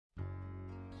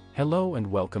Hello and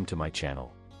welcome to my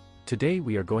channel. Today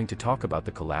we are going to talk about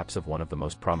the collapse of one of the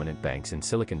most prominent banks in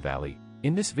Silicon Valley.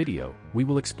 In this video, we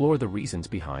will explore the reasons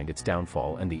behind its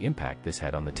downfall and the impact this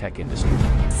had on the tech industry.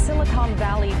 Silicon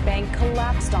Valley Bank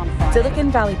collapsed on Friday. Silicon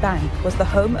Valley Bank was the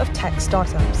home of tech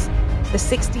startups, the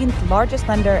 16th largest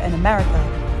lender in America,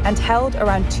 and held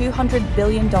around $200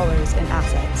 billion in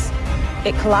assets.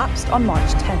 It collapsed on March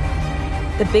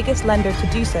 10th, the biggest lender to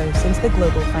do so since the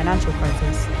global financial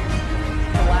crisis.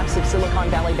 The collapse of Silicon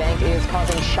Valley Bank is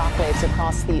causing shockwaves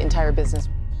across the entire business.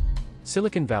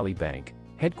 Silicon Valley Bank,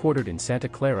 headquartered in Santa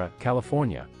Clara,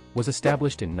 California, was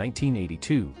established in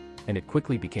 1982, and it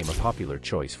quickly became a popular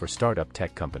choice for startup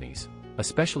tech companies,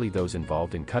 especially those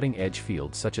involved in cutting-edge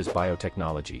fields such as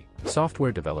biotechnology,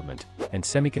 software development, and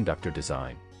semiconductor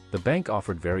design. The bank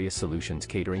offered various solutions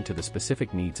catering to the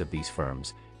specific needs of these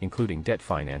firms, including debt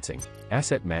financing,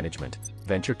 asset management,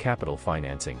 venture capital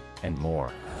financing, and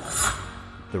more.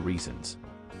 The reasons.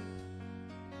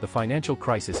 The financial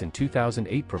crisis in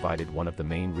 2008 provided one of the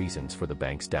main reasons for the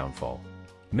bank's downfall.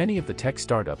 Many of the tech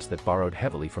startups that borrowed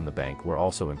heavily from the bank were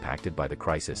also impacted by the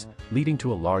crisis, leading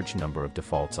to a large number of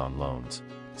defaults on loans.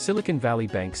 Silicon Valley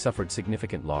Bank suffered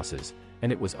significant losses,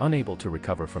 and it was unable to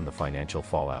recover from the financial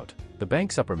fallout. The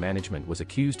bank's upper management was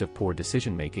accused of poor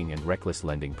decision-making and reckless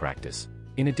lending practice.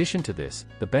 In addition to this,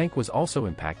 the bank was also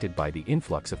impacted by the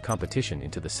influx of competition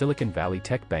into the Silicon Valley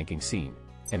tech banking scene,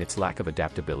 and its lack of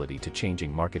adaptability to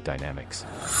changing market dynamics.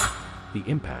 The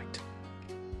impact.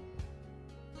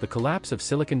 The collapse of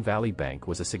Silicon Valley Bank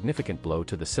was a significant blow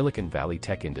to the Silicon Valley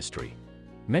tech industry.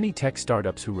 Many tech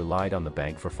startups who relied on the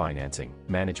bank for financing,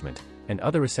 management, and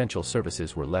other essential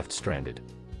services were left stranded.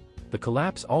 The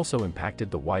collapse also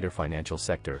impacted the wider financial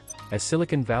sector, as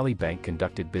Silicon Valley Bank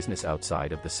conducted business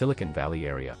outside of the Silicon Valley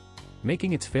area,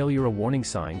 making its failure a warning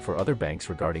sign for other banks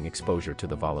regarding exposure to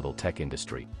the volatile tech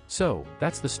industry. So,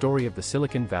 that's the story of the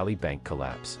Silicon Valley Bank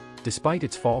collapse. Despite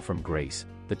its fall from grace,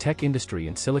 the tech industry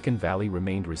in Silicon Valley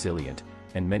remained resilient,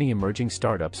 and many emerging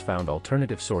startups found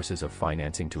alternative sources of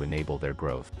financing to enable their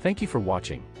growth. Thank you for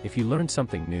watching. If you learned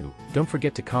something new, don't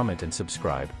forget to comment and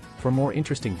subscribe for more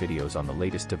interesting videos on the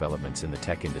latest developments in the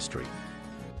tech industry.